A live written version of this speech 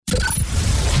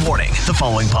Warning, the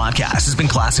following podcast has been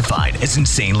classified as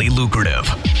insanely lucrative.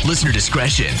 Listener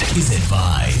discretion is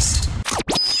advised.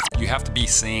 You have to be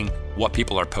seeing what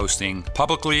people are posting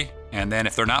publicly, and then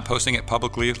if they're not posting it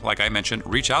publicly, like I mentioned,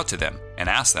 reach out to them and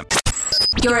ask them.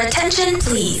 Your attention,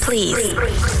 please.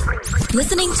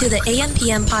 Listening to the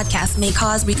AM/PM podcast may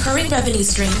cause recurring revenue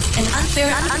streams and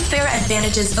unfair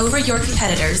advantages over your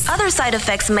competitors. Other side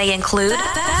effects may include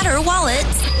fatter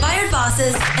wallets, fired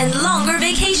bosses, and longer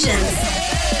vacations.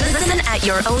 Listen at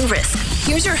your own risk.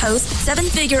 Here's your host,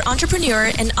 seven-figure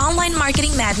entrepreneur and online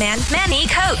marketing madman, Manny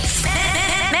Coates.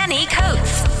 Manny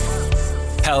Coates.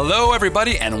 Hello,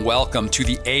 everybody, and welcome to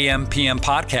the AM/PM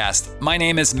podcast. My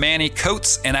name is Manny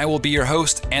Coates, and I will be your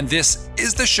host, and this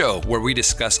is the show where we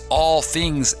discuss all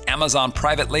things Amazon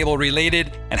private label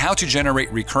related and how to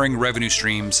generate recurring revenue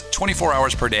streams 24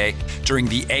 hours per day during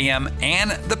the AM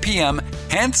and the PM,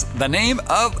 hence the name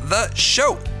of the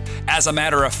show. As a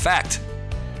matter of fact,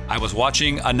 I was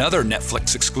watching another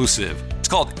Netflix exclusive. It's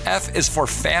called F is for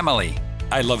Family.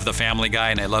 I love The Family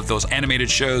Guy, and I love those animated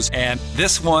shows. And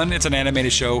this one, it's an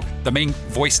animated show. The main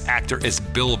voice actor is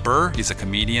Bill Burr. He's a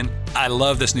comedian. I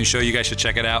love this new show. You guys should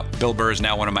check it out. Bill Burr is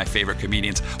now one of my favorite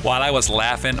comedians. While I was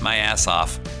laughing my ass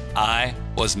off, I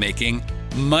was making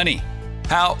money.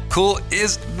 How cool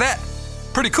is that?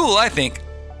 Pretty cool, I think.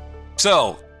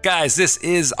 So, guys, this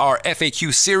is our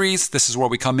FAQ series. This is where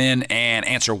we come in and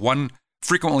answer one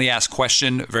frequently asked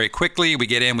question very quickly. We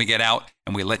get in, we get out,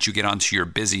 and we let you get onto your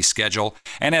busy schedule.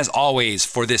 And as always,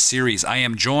 for this series, I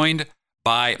am joined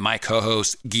by my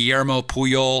co-host, Guillermo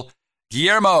Puyol.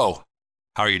 Guillermo,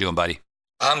 how are you doing, buddy?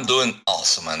 I'm doing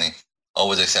awesome, Manny.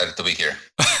 Always excited to be here.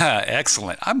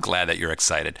 Excellent. I'm glad that you're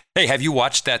excited. Hey, have you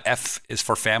watched that F is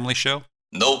for Family show?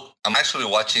 Nope. I'm actually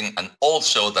watching an old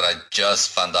show that I just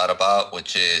found out about,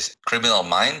 which is Criminal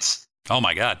Minds. Oh,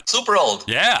 my God. Super old.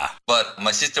 Yeah. But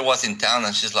my sister was in town,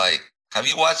 and she's like, have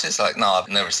you watched this? Like, no, I've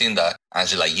never seen that. And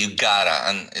she's like, you gotta.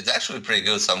 And it's actually pretty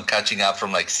good. So I'm catching up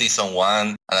from like season 1.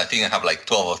 And I think I have like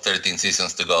 12 or 13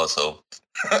 seasons to go. So.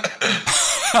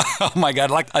 Oh, my God.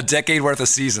 Like a decade worth of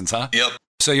seasons, huh? Yep.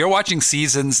 So you're watching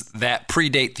seasons that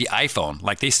predate the iPhone.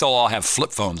 Like they still all have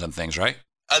flip phones and things, right?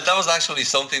 That was actually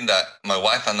something that my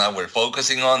wife and I were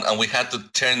focusing on. And we had to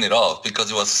turn it off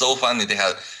because it was so funny. They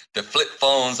had the flip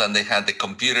phones and they had the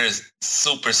computers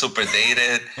super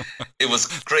dated. It was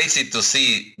crazy to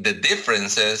see the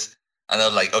differences. And I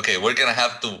was like, okay, we're going to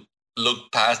have to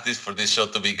look past this for this show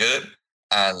to be good.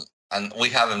 And we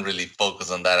haven't really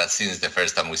focused on that since the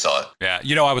first time we saw it. Yeah.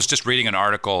 You know, I was just reading an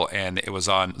article and it was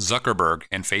on Zuckerberg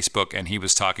and Facebook, and he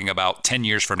was talking about 10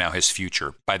 years from now, his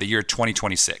future by the year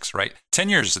 2026, right? 10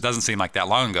 years, it doesn't seem like that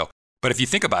long ago. But if you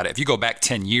think about it, if you go back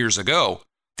 10 years ago,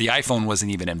 the iPhone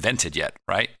wasn't even invented yet,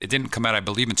 right? It didn't come out, I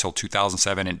believe, until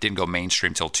 2007 and didn't go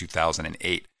mainstream until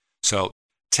 2008. So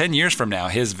 10 years from now,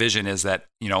 his vision is that,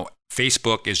 you know,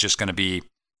 Facebook is just going to be,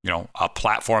 you know, a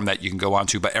platform that you can go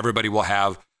onto, but everybody will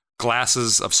have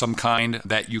glasses of some kind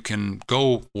that you can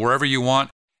go wherever you want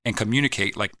and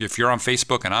communicate. Like if you're on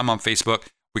Facebook and I'm on Facebook,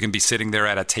 we can be sitting there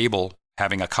at a table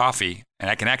having a coffee and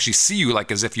I can actually see you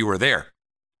like as if you were there.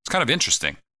 It's kind of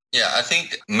interesting. Yeah, I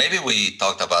think maybe we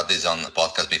talked about this on the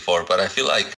podcast before, but I feel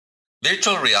like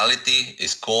virtual reality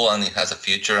is cool and it has a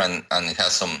future and it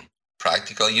has some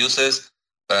practical uses.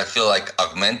 But I feel like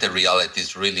augmented reality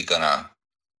is really going to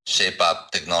shape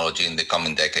up technology in the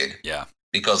coming decade. Yeah.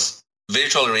 Because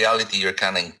virtual reality, you're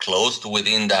kind of enclosed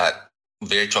within that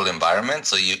virtual environment,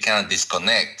 so you cannot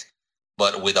disconnect.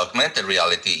 But with augmented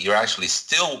reality, you're actually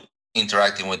still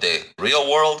interacting with the real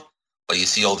world, but you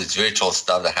see all this virtual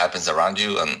stuff that happens around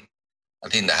you, and I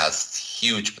think that has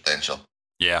huge potential.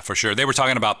 Yeah, for sure. They were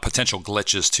talking about potential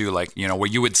glitches too, like, you know, where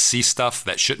you would see stuff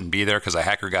that shouldn't be there because a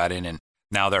hacker got in and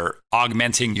now they're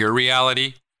augmenting your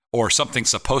reality, or something's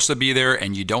supposed to be there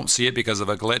and you don't see it because of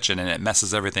a glitch and then it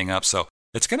messes everything up. So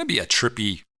it's going to be a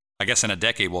trippy, I guess in a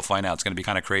decade we'll find out. It's going to be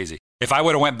kind of crazy. If I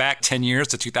would have went back 10 years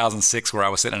to 2006 where I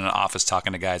was sitting in an office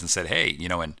talking to guys and said, hey, you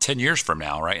know, in 10 years from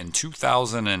now, right, in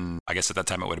 2000, and I guess at that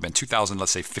time it would have been 2000,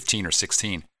 let's say 15 or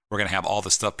 16, we're going to have all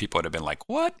the stuff, people would have been like,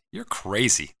 what? You're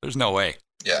crazy. There's no way.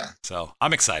 Yeah. So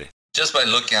I'm excited. Just by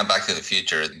looking at Back to the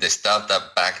Future, the stuff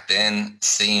that back then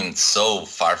seemed so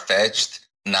far-fetched,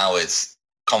 now it's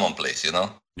commonplace, you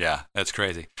know? Yeah, that's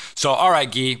crazy. So, all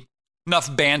right, Guy.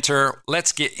 Enough banter.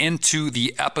 Let's get into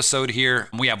the episode here.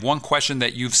 We have one question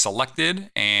that you've selected,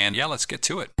 and yeah, let's get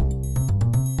to it.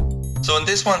 So in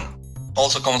this one,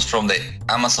 also comes from the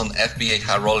Amazon FBA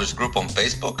High Rollers group on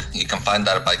Facebook. You can find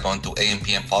that by going to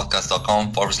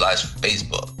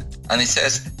ampmpodcast.com/Facebook. And it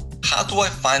says, how do I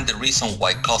find the reason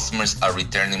why customers are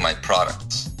returning my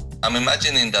products? I'm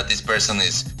imagining that this person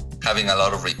is having a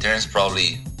lot of returns,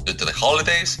 probably due to the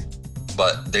holidays,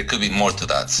 but there could be more to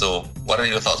that. So what are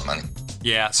your thoughts, Manny?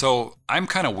 Yeah, so I'm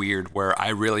kind of weird where I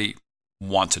really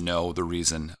want to know the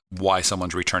reason why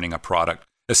someone's returning a product,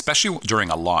 especially during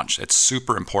a launch. It's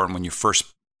super important when you first,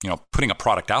 putting a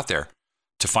product out there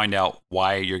to find out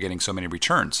why you're getting so many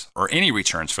returns, or any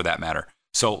returns for that matter.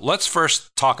 So let's first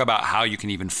talk about how you can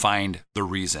even find the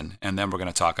reason, and then we're going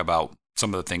to talk about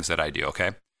some of the things that I do,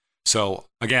 okay? So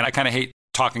again, I kind of hate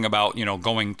talking about,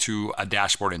 going to a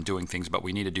dashboard and doing things, but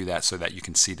we need to do that so that you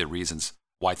can see the reasons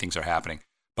why things are happening.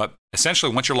 But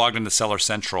essentially, once you're logged into Seller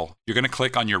Central, you're going to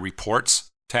click on your Reports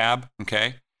tab,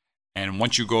 okay? And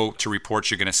once you go to Reports,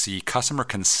 you're going to see Customer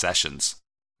Concessions,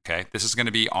 okay? This is going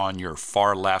to be on your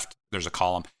far left. There's a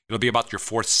column. It'll be about your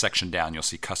fourth section down. You'll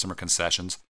see Customer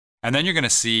Concessions. And then you're going to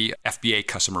see FBA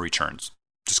Customer Returns.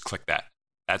 Just click that.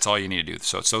 That's all you need to do.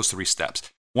 So it's those 3 steps.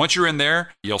 Once you're in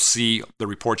there, you'll see the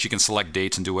reports. You can select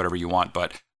dates and do whatever you want.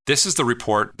 But this is the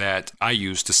report that I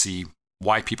use to see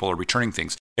why people are returning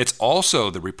things. It's also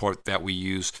the report that we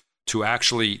use to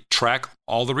actually track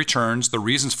all the returns, the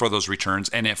reasons for those returns.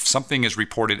 And if something is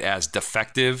reported as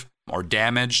defective or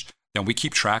damaged, then we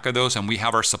keep track of those, and we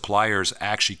have our suppliers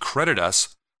actually credit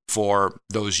us for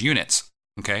those units.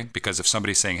 Okay, because if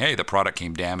somebody's saying, hey, the product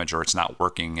came damaged, or it's not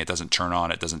working, it doesn't turn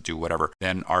on, it doesn't do whatever,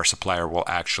 then our supplier will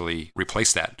actually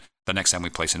replace that the next time we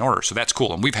place an order. So that's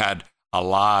cool. And we've had a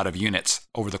lot of units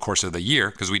over the course of the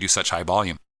year, because we do such high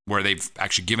volume, where they've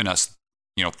actually given us,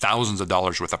 thousands of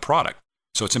dollars worth of product.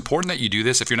 So it's important that you do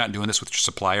this. If you're not doing this with your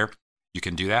supplier, you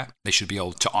can do that. They should be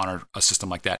able to honor a system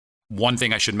like that. One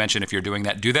thing I should mention, if you're doing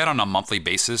that, do that on a monthly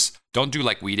basis. Don't do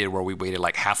like we did, where we waited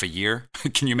like half a year.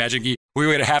 Can you imagine? We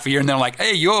waited half a year and they're like,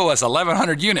 hey, you owe us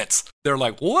 1,100 units. They're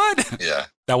like, what? Yeah.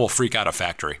 That will freak out a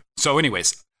factory. So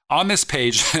anyways, on this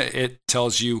page, it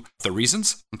tells you the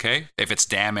reasons, okay? If it's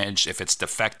damaged, if it's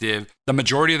defective. The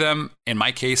majority of them, in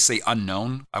my case, say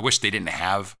unknown. I wish they didn't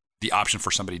have the option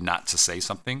for somebody not to say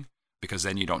something, because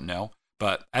then you don't know.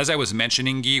 But as I was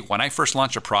mentioning, Guy, when I first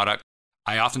launch a product,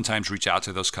 I oftentimes reach out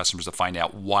to those customers to find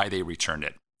out why they returned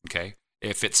it, okay?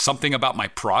 If it's something about my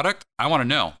product, I want to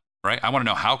know, right? I want to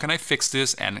know, how can I fix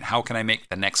this, and how can I make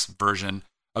the next version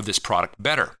of this product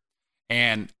better?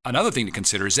 And another thing to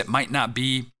consider is it might not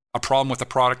be a problem with the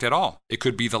product at all. It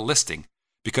could be the listing,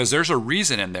 because there's a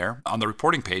reason in there on the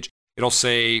reporting page. It'll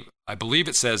say, I believe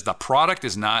it says, the product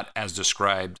is not as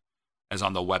described as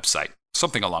on the website,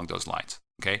 something along those lines,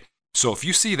 okay? So if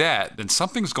you see that, then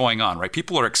something's going on, right?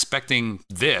 People are expecting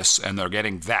this and they're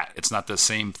getting that. It's not the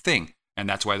same thing. And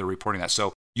that's why they're reporting that.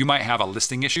 So you might have a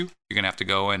listing issue. You're going to have to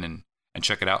go in and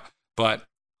check it out. But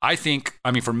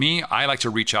for me, I like to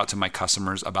reach out to my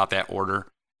customers about that order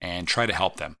and try to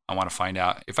help them. I want to find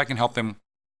out if I can help them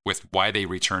with why they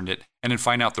returned it, and then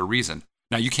find out the reason.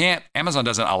 Now, Amazon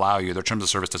doesn't allow you, their terms of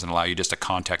service doesn't allow you just to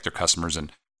contact their customers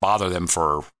and bother them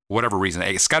for whatever reason.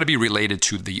 It's got to be related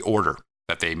to the order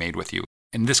that they made with you.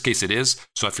 In this case, it is,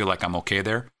 so I feel like I'm okay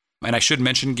there. And I should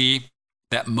mention, Guy,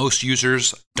 that most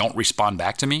users don't respond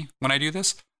back to me when I do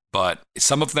this, but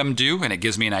some of them do, and it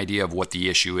gives me an idea of what the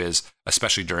issue is,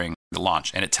 especially during the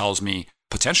launch. And it tells me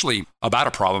potentially about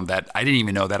a problem that I didn't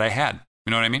even know that I had.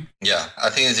 You know what I mean? Yeah, I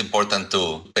think it's important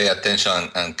to pay attention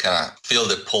and kind of feel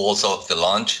the pulse of the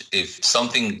launch. If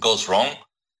something goes wrong,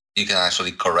 you can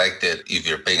actually correct it if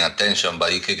you're paying attention,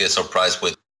 but you could get surprised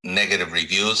with negative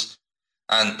reviews.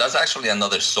 And that's actually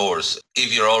another source.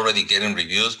 If you're already getting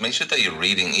reviews, make sure that you're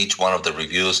reading each one of the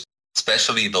reviews,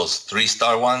 especially those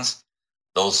 3-star ones.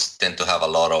 Those tend to have a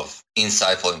lot of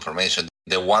insightful information.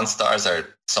 The 1-stars are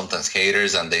sometimes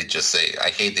haters, and they just say, I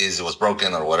hate this, it was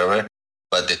broken or whatever.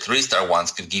 But the 3-star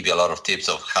ones could give you a lot of tips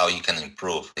of how you can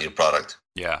improve your product.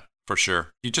 Yeah, for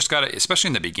sure. You just got to, especially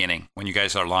in the beginning, when you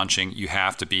guys are launching, you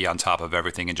have to be on top of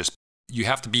everything, and you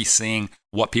have to be seeing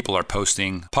what people are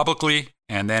posting publicly.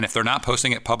 And then if they're not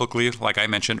posting it publicly, like I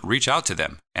mentioned, reach out to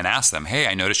them and ask them, hey,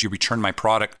 I noticed you returned my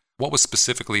product. What was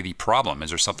specifically the problem?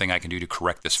 Is there something I can do to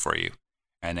correct this for you?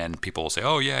 And then people will say,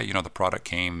 oh, yeah, the product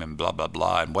came and blah, blah,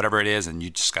 blah, and whatever it is. And you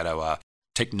just got to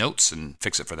take notes and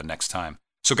fix it for the next time.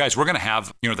 So guys, we're going to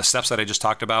have, the steps that I just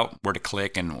talked about, where to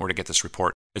click and where to get this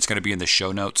report. It's going to be in the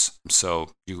show notes. So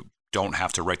you don't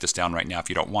have to write this down right now if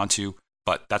you don't want to,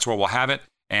 but that's where we'll have it.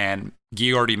 And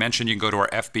Guy already mentioned you can go to our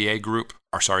FBA group,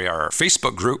 our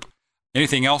Facebook group.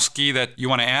 Anything else, Guy, that you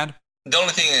want to add? The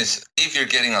only thing is, if you're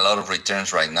getting a lot of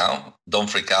returns right now, don't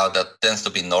freak out. That tends to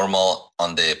be normal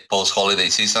on the post-holiday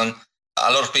season.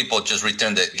 A lot of people just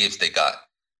return the gifts they got.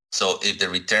 So if the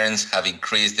returns have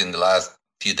increased in the last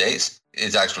few days,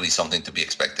 it's actually something to be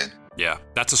expected. Yeah,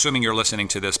 that's assuming you're listening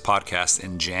to this podcast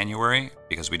in January,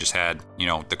 because we just had,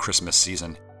 the Christmas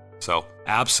season. So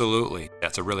absolutely,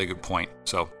 that's a really good point.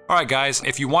 So, all right, guys,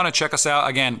 if you want to check us out,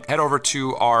 again, head over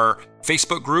to our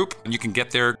Facebook group, and you can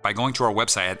get there by going to our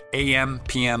website at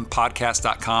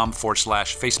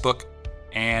ampmpodcast.com/Facebook.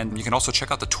 And you can also check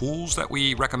out the tools that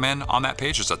we recommend on that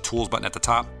page. There's a tools button at the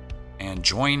top, and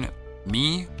join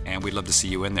me, and we'd love to see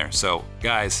you in there. So,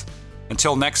 guys,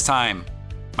 until next time,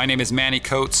 my name is Manny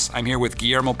Coates. I'm here with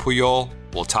Guillermo Puyol.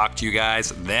 We'll talk to you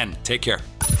guys then. Take care.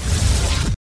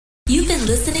 You've been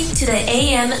listening to the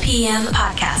AM/PM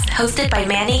podcast hosted by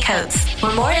Manny Coates.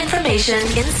 For more information,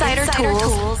 insider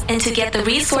tools, and to get the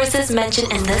resources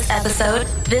mentioned in this episode,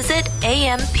 visit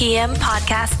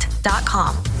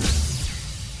ampmpodcast.com.